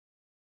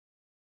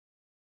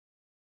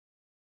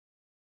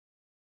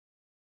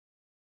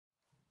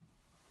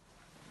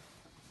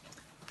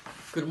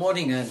Good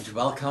morning and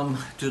welcome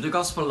to the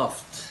Gospel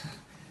Loft.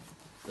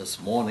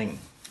 This morning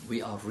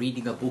we are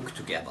reading a book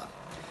together.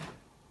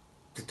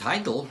 The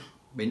title,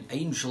 When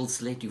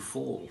Angels Let You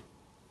Fall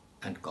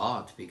and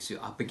God Picks You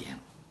Up Again.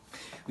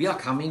 We are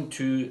coming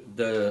to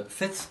the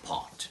fifth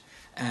part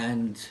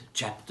and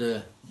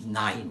chapter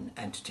 9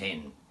 and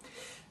 10.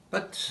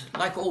 But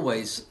like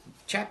always,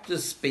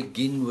 chapters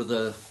begin with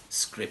a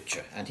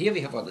scripture. And here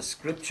we have the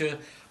scripture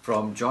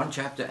from John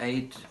chapter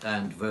 8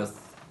 and verse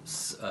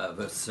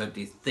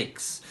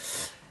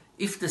 36.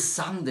 If the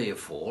Son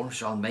therefore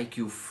shall make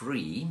you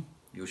free,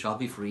 you shall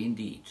be free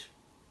indeed.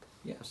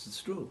 Yes,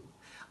 it's true.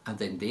 And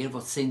then there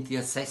was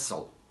Cynthia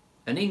Cecil,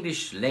 an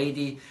English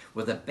lady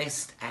with the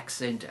best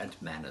accent and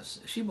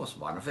manners. She was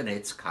one of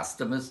Annette's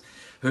customers.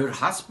 Her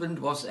husband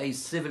was a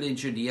civil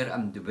engineer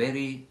and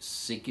very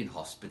sick in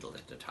hospital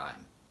at the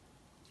time.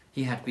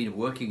 He had been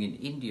working in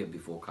India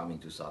before coming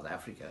to South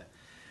Africa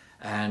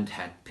and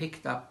had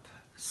picked up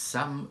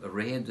some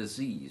rare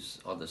disease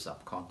on the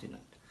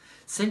subcontinent.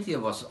 Cynthia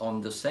was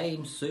on the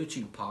same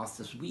searching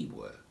path as we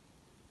were,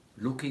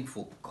 looking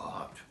for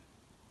God,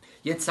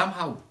 yet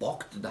somehow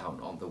bogged down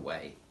on the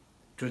way.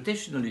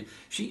 Traditionally,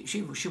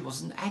 she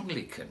was an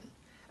Anglican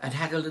and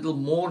had a little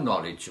more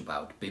knowledge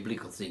about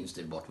biblical things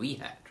than what we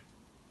had.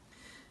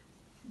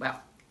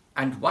 Well,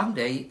 and one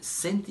day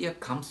Cynthia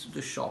comes to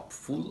the shop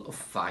full of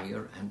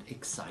fire and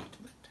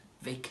excitement.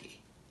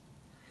 Vicky,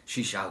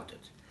 she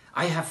shouted,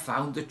 I have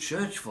found the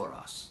church for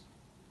us.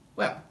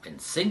 Well, when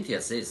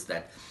Cynthia says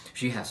that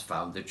she has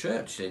found the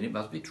church, then it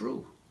must be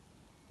true.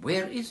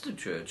 Where is the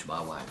church,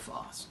 my wife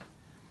asked,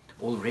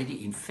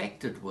 already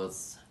infected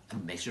with a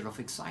measure of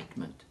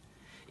excitement.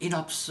 In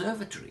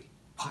observatory.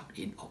 What,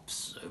 in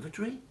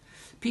observatory?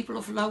 People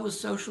of lower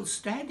social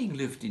standing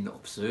lived in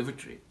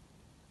observatory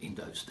in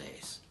those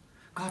days.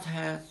 God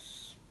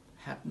has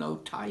had no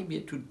time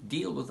yet to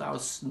deal with our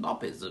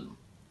snobism.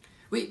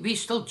 We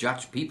still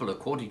judge people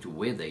according to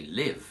where they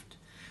lived,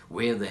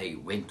 where they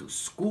went to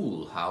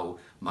school, how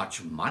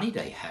much money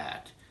they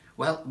had.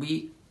 Well,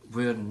 we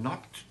were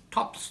not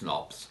top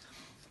snobs,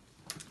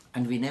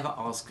 and we never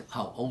asked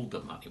how old the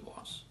money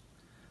was.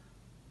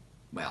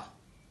 Well,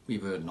 we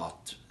were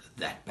not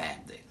that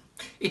bad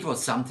then. It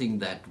was something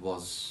that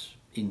was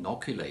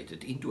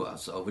inoculated into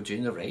us over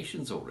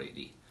generations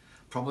already,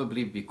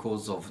 probably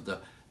because of the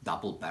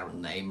double-barrel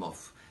name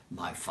of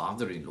my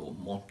father-in-law,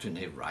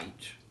 Montenay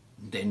Wright.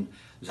 Then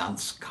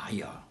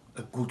Lanskaya,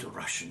 a good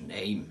Russian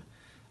name,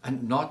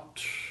 and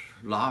not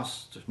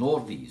last nor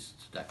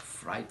least that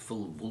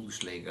frightful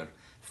Wulschläger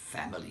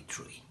family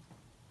tree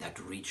that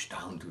reached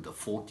down to the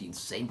 14th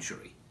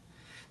century.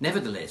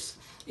 Nevertheless,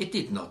 it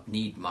did not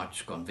need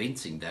much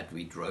convincing that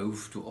we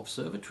drove to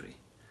observatory.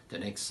 The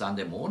next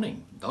Sunday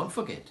morning, don't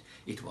forget,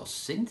 it was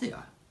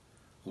Cynthia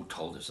who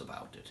told us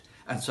about it.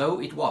 And so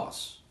it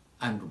was.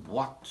 And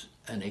what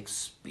an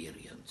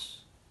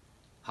experience.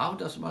 How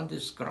does one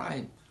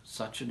describe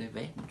such an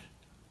event?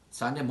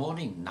 Sunday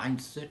morning,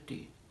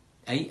 9:30,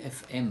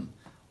 AFM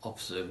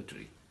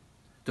Observatory.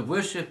 The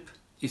worship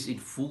is in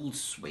full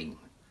swing.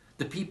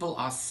 The people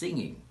are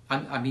singing.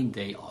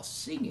 They are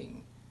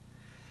singing.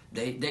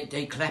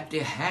 They clap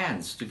their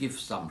hands to give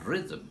some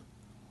rhythm.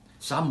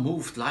 Some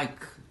moved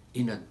like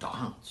in a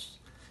dance.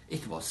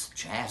 It was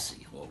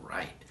jazzy, all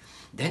right.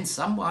 Then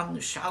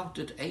someone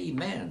shouted,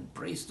 Amen,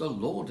 praise the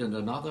Lord, and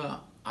another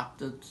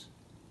uttered,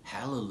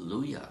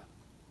 Hallelujah.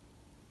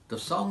 The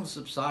song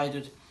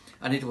subsided,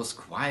 and it was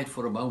quiet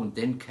for a moment.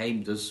 Then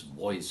came this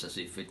voice as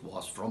if it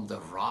was from the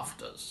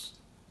rafters.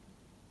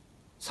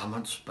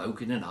 Someone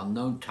spoke in an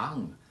unknown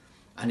tongue,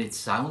 and it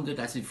sounded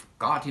as if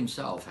God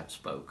himself had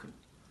spoken.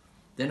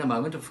 Then a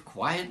moment of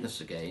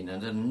quietness again,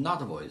 and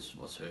another voice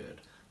was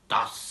heard.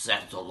 Thus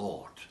saith the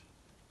Lord.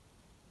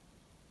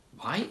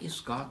 Why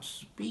is God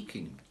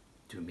speaking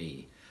to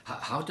me?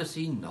 How does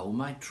he know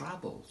my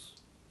troubles?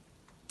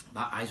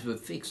 My eyes were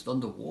fixed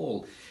on the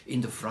wall in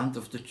the front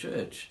of the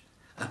church.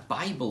 A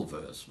Bible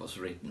verse was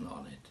written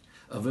on it,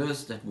 a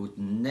verse that would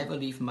never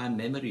leave my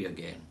memory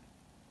again.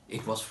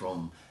 It was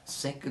from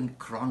 2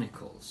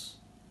 Chronicles,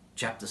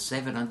 chapter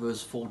 7 and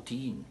verse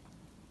 14.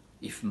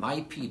 If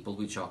my people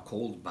which are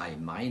called by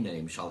my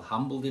name shall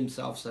humble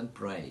themselves and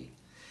pray,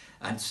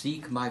 and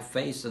seek my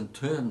face and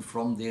turn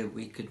from their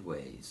wicked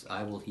ways,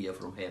 I will hear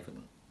from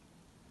heaven.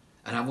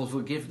 And I will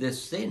forgive their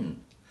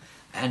sin,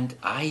 and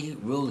I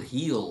will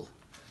heal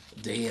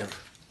their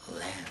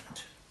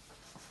land.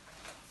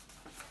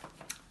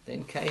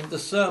 Then came the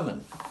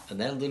sermon,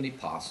 an elderly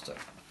pastor,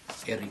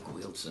 Eric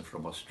Wilson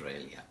from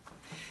Australia.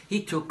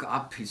 He took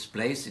up his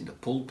place in the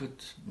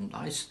pulpit, and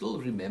I still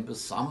remember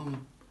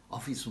some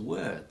of his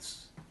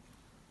words.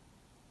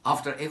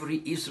 After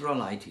every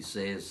Israelite, he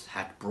says,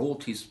 had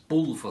brought his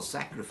bull for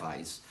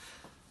sacrifice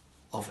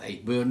of a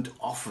burnt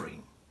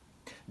offering,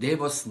 there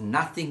was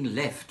nothing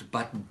left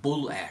but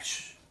bull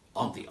ash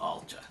on the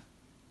altar.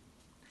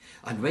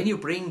 And when you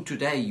bring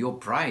today your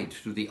pride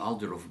to the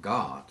altar of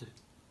God,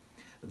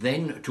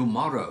 then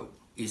tomorrow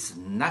is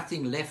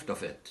nothing left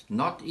of it,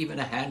 not even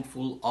a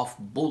handful of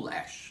bull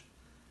ash.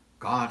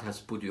 God has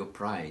put your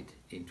pride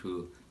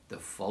into the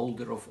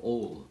folder of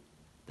all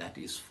that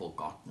is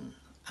forgotten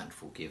and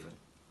forgiven.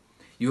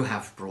 You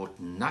have brought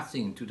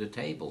nothing to the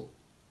table,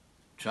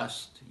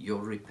 just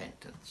your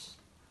repentance.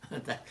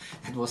 That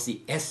was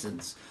the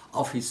essence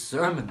of his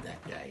sermon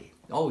that day.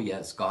 Oh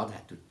yes, God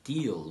had to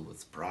deal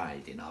with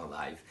pride in our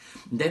life.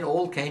 And then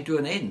all came to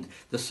an end.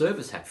 The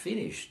service had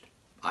finished.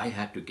 I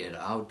had to get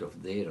out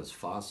of there as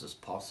fast as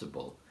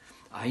possible.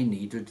 I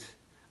needed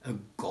a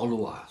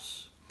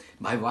goloas.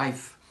 My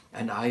wife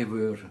and I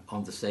were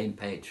on the same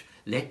page.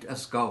 Let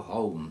us go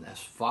home as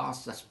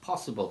fast as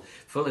possible,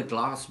 fill a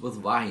glass with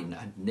wine,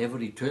 and never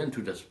return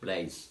to this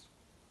place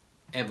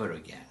ever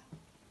again.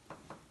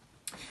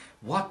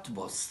 What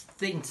was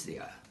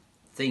Cynthia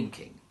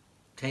thinking,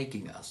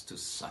 taking us to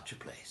such a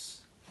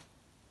place?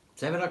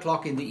 7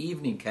 o'clock in the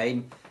evening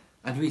came,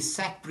 and we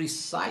sat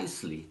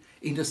precisely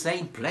in the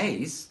same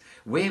place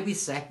where we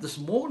sat this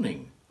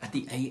morning at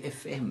the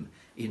AFM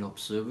in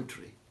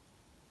Observatory.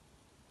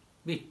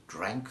 We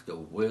drank the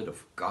word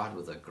of God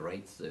with a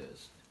great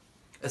thirst.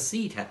 A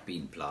seed had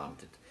been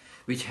planted,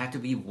 which had to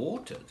be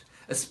watered.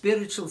 A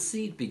spiritual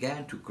seed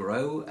began to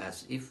grow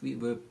as if we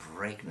were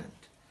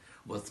pregnant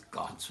with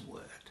God's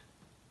word.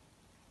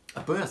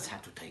 A birth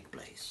had to take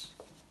place.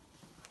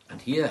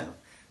 And here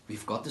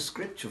we've got the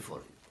scripture for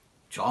it.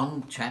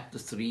 John chapter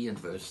 3 and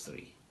verse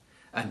 3.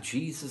 And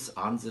Jesus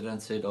answered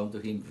and said unto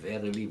him,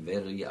 Verily,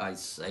 verily, I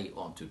say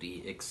unto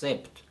thee,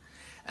 except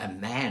a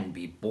man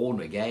be born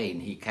again,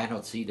 he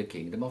cannot see the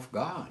kingdom of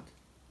God.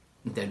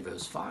 And then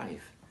verse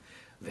 5.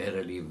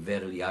 Verily,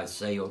 verily, I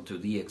say unto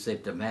thee,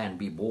 except a man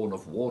be born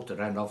of water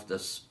and of the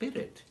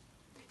Spirit,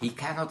 he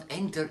cannot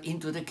enter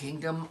into the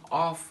kingdom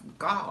of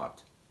God.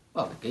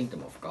 Well, the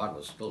kingdom of God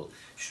was still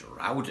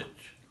shrouded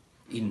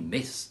in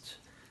mist,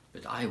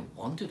 but I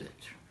wanted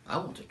it. I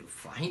wanted to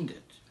find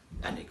it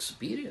and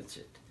experience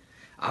it.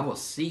 I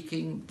was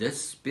seeking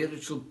this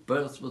spiritual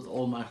birth with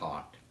all my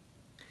heart.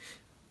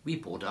 We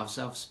bought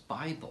ourselves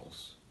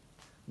Bibles.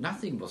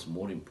 Nothing was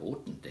more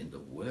important than the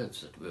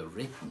words that were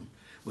written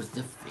with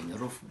the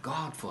finger of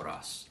God for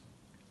us.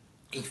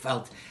 It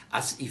felt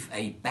as if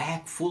a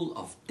bag full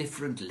of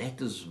different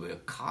letters were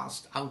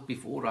cast out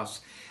before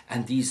us,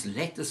 and these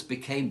letters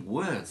became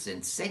words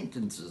and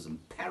sentences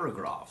and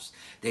paragraphs,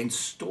 then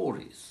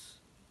stories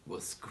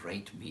with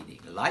great meaning.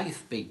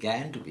 Life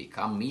began to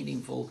become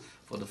meaningful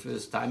for the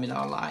first time in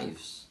our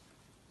lives.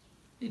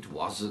 It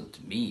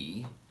wasn't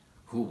me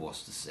who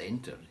was the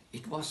center.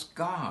 It was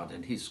God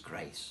and His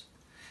grace.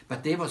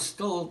 But there was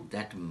still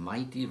that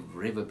mighty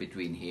river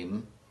between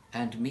Him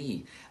and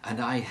me,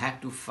 and I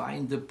had to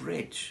find the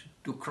bridge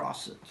to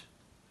cross it.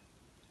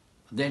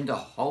 Then the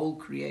whole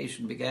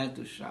creation began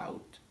to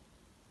shout,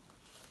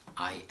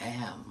 I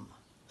am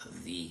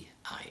the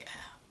I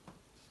am.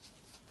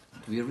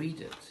 And we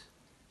read it,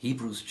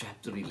 Hebrews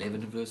chapter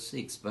 11 verse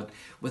 6, but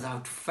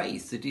without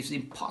faith it is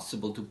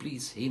impossible to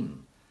please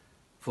Him.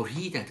 For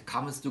he that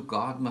cometh to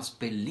God must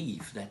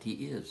believe that He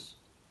is,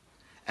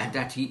 and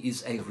that He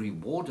is a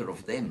rewarder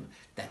of them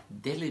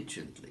that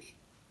diligently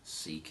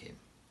seek Him.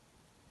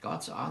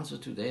 God's answer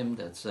to them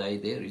that say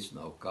there is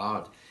no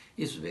God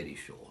is very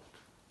short.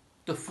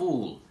 The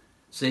fool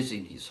says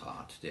in his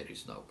heart there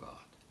is no God.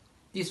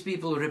 These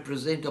people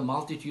represent a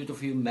multitude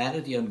of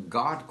humanity, and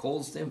God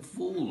calls them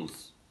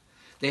fools.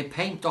 They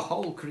paint the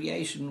whole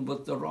creation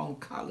with the wrong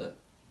color.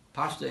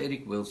 Pastor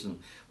Eric Wilson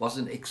was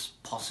an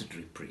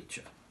expository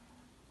preacher,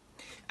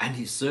 and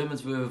his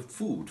sermons were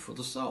food for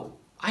the soul.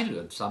 I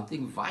learned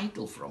something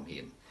vital from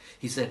him.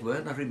 He said,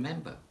 Werner,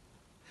 remember,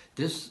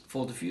 this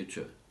for the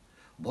future.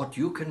 What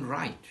you can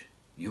write,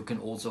 you can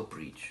also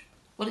preach.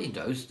 Well, in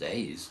those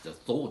days, the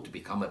thought to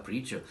become a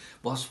preacher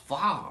was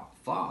far,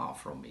 far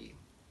from me.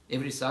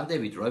 Every Sunday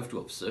we drove to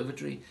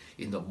Observatory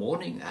in the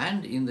morning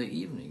and in the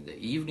evening. The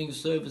evening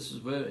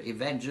services were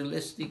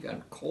evangelistic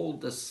and called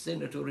the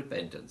sinner to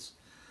repentance.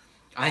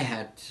 I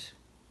had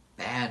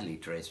badly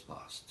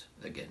trespassed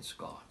against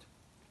God,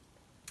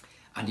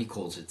 and He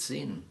calls it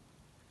sin.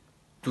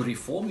 To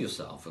reform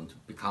yourself and to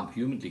become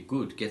humanly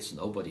good gets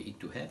nobody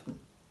into heaven.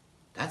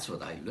 That's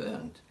what I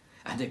learned.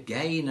 And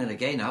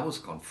again I was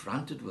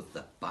confronted with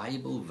the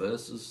Bible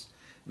verses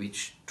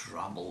which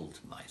troubled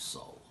my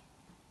soul.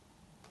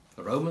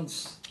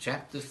 Romans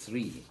chapter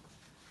 3,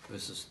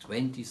 verses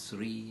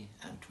 23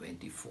 and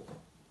 24.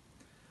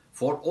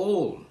 For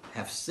all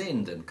have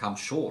sinned and come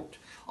short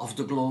of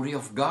the glory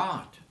of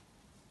God,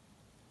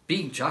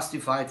 being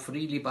justified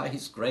freely by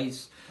His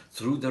grace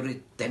through the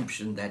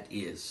redemption that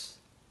is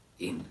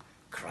in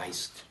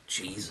Christ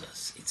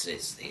Jesus. It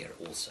says there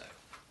also.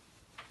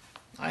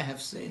 I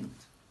have sinned.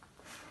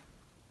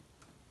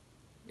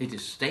 It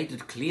is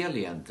stated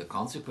clearly, and the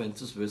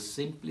consequences were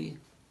simply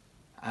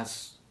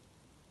as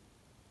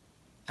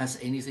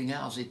anything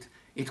else.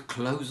 It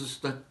closes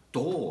the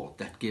door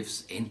that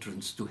gives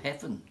entrance to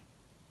heaven.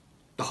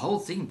 The whole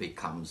thing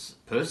becomes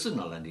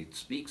personal, and it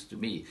speaks to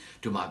me,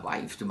 to my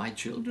wife, to my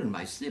children,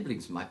 my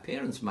siblings, my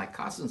parents, my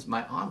cousins,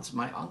 my aunts,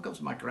 my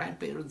uncles, my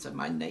grandparents, and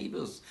my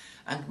neighbors,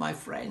 and my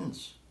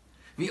friends.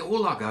 We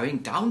all are going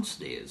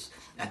downstairs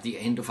at the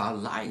end of our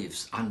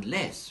lives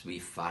unless we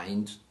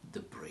find the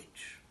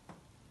bridge.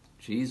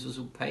 Jesus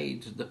who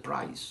paid the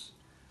price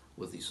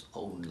with his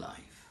own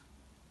life.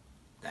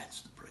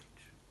 That's the bridge.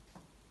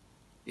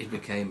 It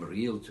became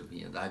real to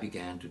me, and I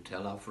began to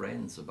tell our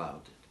friends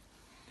about it.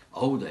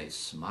 Oh, they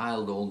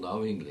smiled all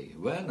knowingly.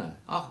 Werner,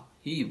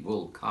 he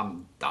will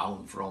come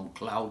down from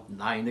cloud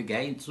 9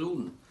 again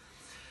soon.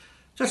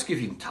 Just give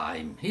him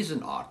time. He's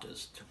an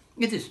artist.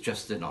 It is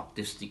just an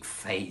artistic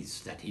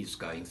phase that he's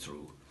going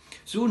through.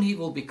 Soon he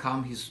will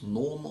become his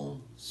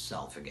normal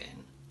self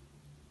again.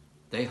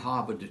 They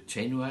harbored a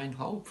genuine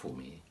hope for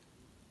me,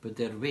 but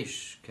their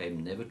wish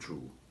came never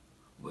true.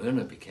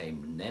 Werner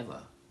became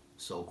never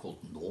so-called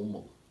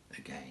normal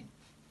again.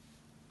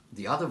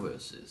 The other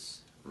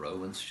verses,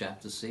 Romans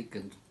chapter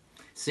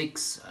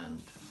 6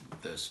 and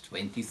verse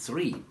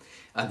 23,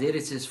 and there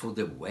it says, for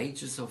the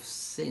wages of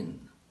sin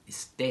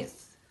is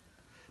death,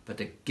 but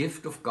the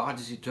gift of God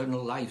is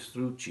eternal life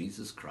through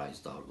Jesus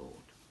Christ our Lord.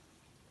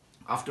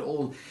 After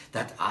all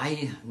that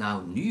I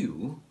now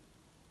knew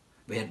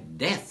where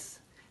death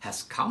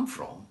has come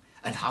from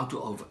and how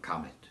to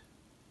overcome it.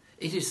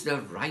 It is the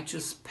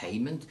righteous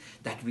payment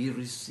that we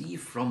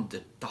receive from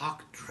the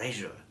dark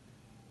treasure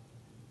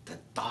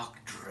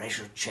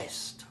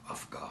chest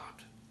of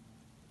God.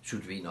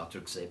 Should we not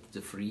accept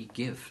the free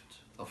gift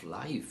of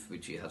life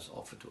which he has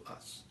offered to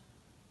us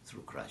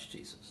through Christ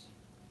Jesus?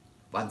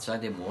 One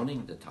Sunday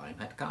morning the time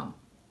had come.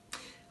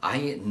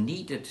 I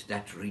needed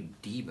that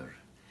Redeemer,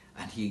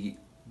 and he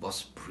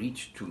was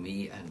preached to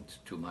me and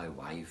to my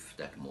wife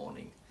that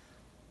morning.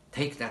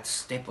 Take that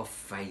step of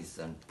faith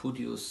and put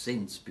your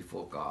sins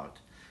before God,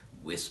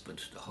 whispered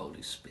the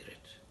Holy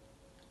Spirit.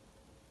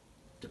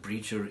 The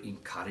preacher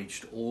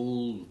encouraged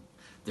all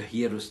the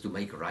hearers to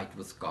make right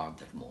with God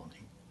that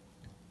morning.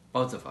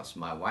 Both of us,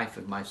 my wife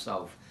and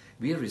myself,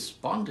 we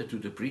responded to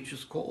the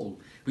preacher's call.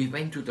 We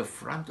went to the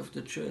front of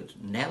the church,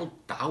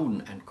 knelt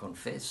down and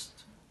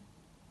confessed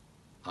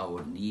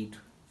our need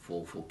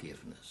for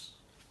forgiveness.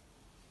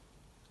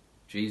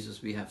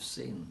 Jesus, we have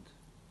sinned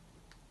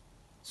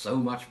so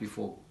much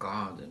before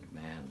God and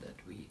man that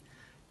we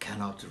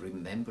cannot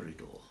remember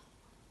it all.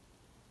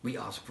 We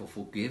ask for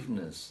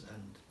forgiveness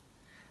and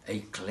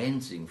a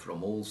cleansing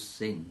from all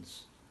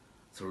sins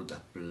through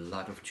the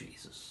blood of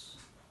Jesus,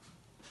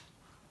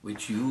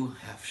 which you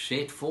have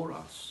shed for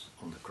us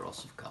on the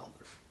cross of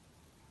Calvary.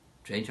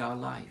 Change our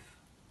life.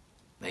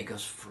 Make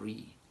us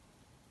free.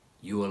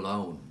 You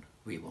alone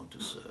we want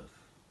to serve.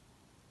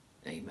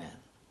 Amen.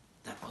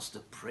 That was the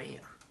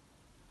prayer.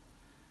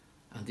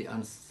 And the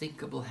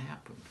unthinkable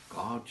happened.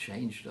 God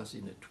changed us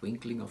in a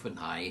twinkling of an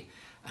eye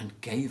and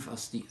gave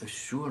us the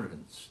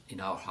assurance in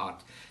our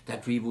heart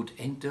that we would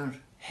enter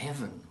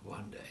heaven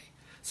one day.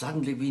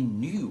 Suddenly we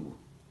knew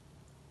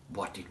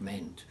what it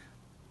meant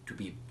to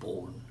be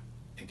born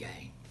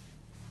again.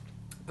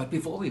 But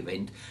before we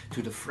went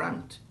to the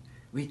front,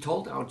 we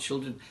told our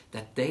children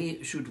that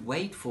they should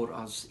wait for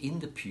us in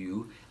the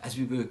pew as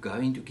we were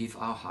going to give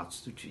our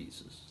hearts to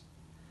Jesus.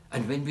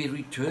 And when we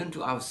returned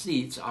to our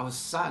seats, our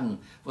son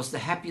was the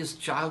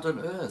happiest child on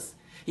earth.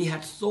 He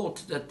had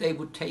thought that they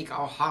would take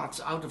our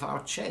hearts out of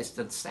our chest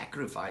and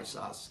sacrifice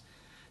us,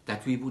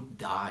 that we would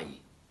die.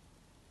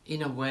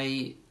 In a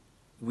way,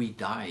 we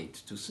died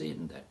to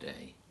sin that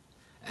day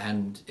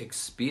and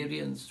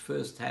experienced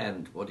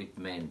firsthand what it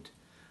meant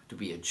to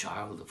be a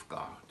child of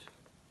God.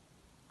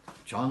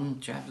 John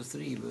chapter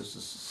 3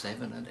 verses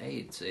 7 and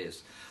 8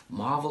 says,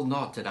 marvel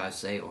not that I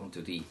say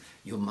unto thee,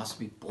 you must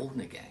be born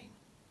again.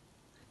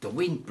 The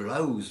wind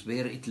blows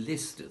where it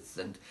listeth,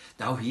 and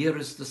thou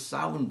hearest the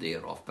sound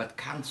thereof, but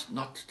canst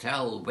not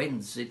tell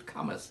whence it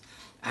cometh,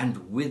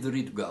 and whither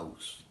it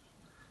goes.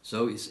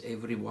 So is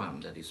every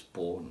one that is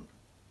born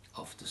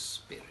of the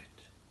Spirit.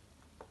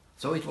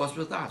 So it was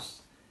with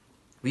us.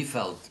 We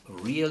felt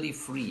really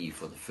free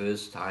for the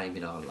first time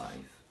in our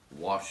life,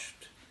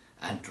 washed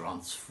and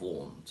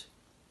transformed.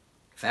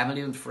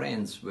 Family and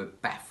friends were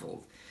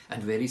baffled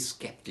and very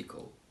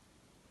skeptical.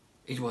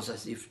 It was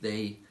as if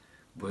they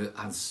were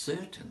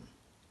uncertain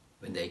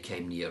when they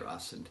came near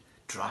us and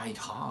tried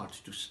hard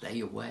to stay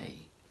away.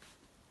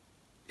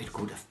 It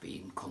could have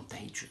been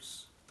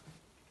contagious.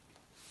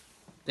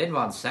 Then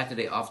one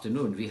Saturday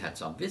afternoon we had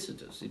some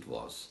visitors. It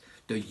was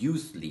the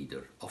youth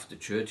leader of the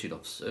Churchill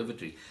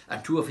Observatory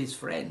and two of his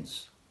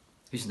friends.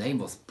 His name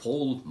was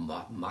Paul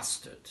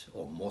Mustard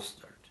or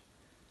Mostert.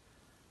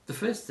 The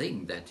first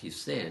thing that he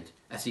said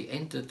as he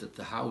entered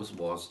the house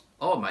was,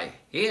 oh, my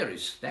hair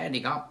is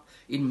standing up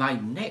in my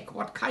neck.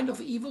 What kind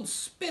of evil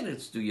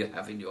spirits do you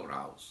have in your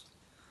house?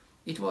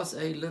 It was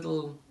a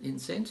little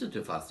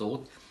insensitive, I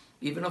thought,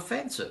 even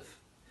offensive.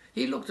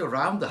 He looked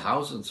around the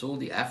house and saw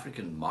the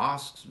African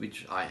masks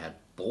which I had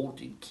bought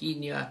in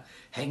Kenya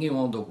hanging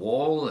on the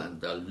wall,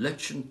 and the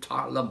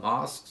Leuchtenthaler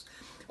masks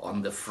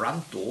on the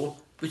front door,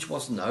 which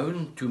was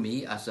known to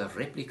me as a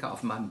replica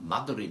of my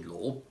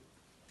mother-in-law.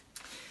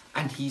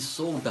 And he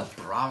saw the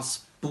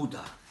brass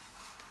Buddha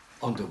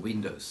on the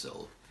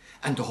windowsill,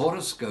 and the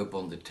horoscope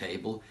on the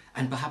table,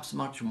 and perhaps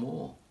much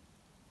more.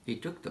 He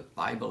took the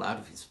Bible out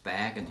of his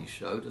bag and he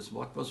showed us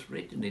what was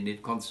written in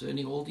it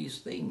concerning all these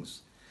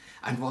things.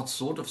 and what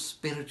sort of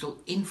spiritual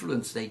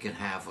influence they can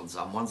have on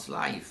someone's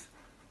life.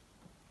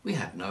 We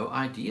had no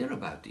idea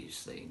about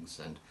these things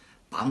and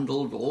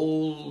bundled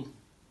all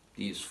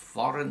these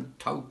foreign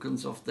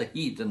tokens of the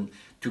heathen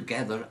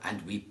together,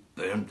 and we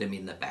burned them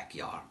in the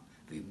backyard.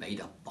 We made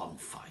a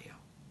bonfire.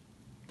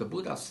 The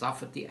Buddha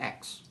suffered the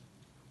axe.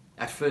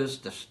 At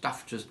first the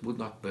stuff just would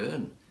not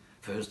burn.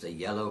 First a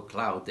yellow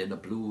cloud, then a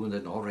blue and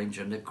an orange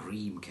and a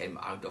green came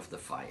out of the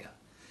fire.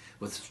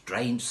 With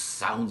strange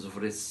sounds of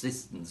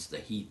resistance, the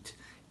heat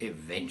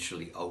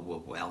eventually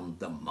overwhelmed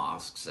the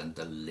masks and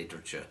the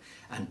literature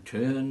and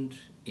turned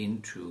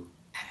into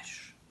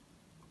ash.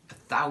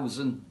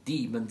 1,000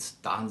 demons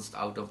danced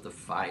out of the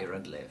fire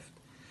and left.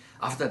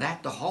 After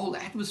that, the whole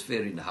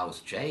atmosphere in the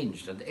house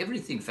changed and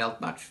everything felt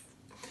much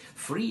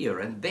freer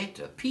and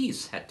better.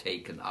 Peace had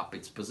taken up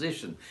its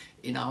position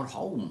in our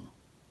home.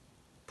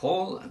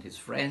 Paul and his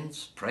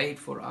friends prayed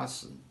for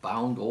us and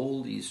bound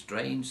all these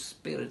strange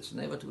spirits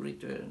never to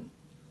return.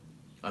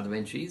 And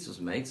when Jesus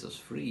makes us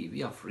free,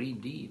 we are free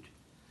indeed.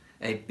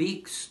 A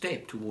big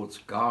step towards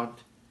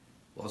God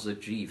was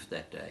achieved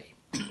that day.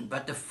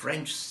 But the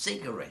French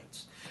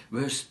cigarettes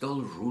were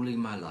still ruling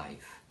my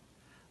life.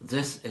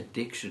 This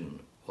addiction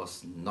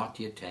was not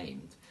yet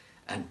tamed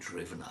and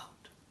driven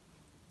out.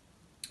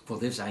 For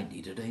this I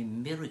needed a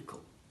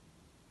miracle.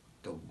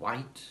 The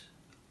white,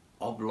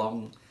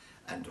 oblong,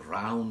 and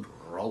round,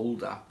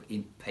 rolled up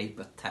in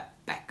paper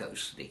tobacco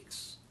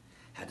sticks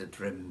had a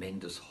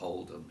tremendous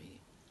hold on me,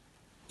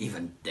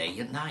 even day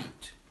and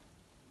night.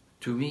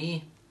 To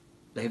me,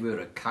 they were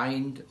a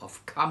kind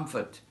of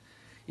comfort,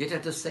 yet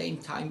at the same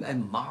time a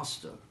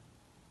master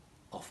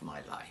of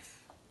my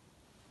life.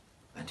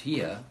 And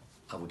here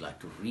I would like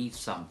to read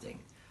something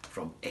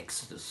from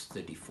Exodus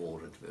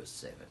 34 and verse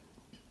 7.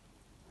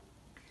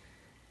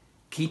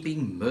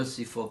 Keeping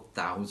mercy for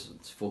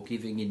thousands,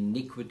 forgiving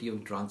iniquity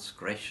and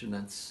transgression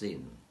and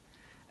sin.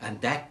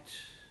 And that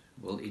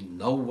will in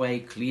no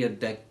way clear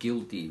the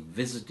guilty,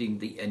 visiting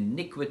the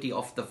iniquity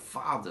of the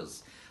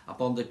fathers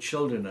upon the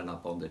children and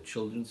upon the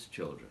children's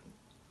children,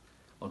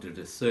 unto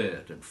the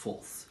third and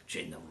fourth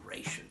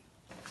generation.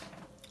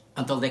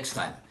 Until next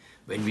time,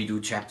 when we do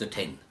chapter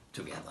 10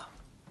 together.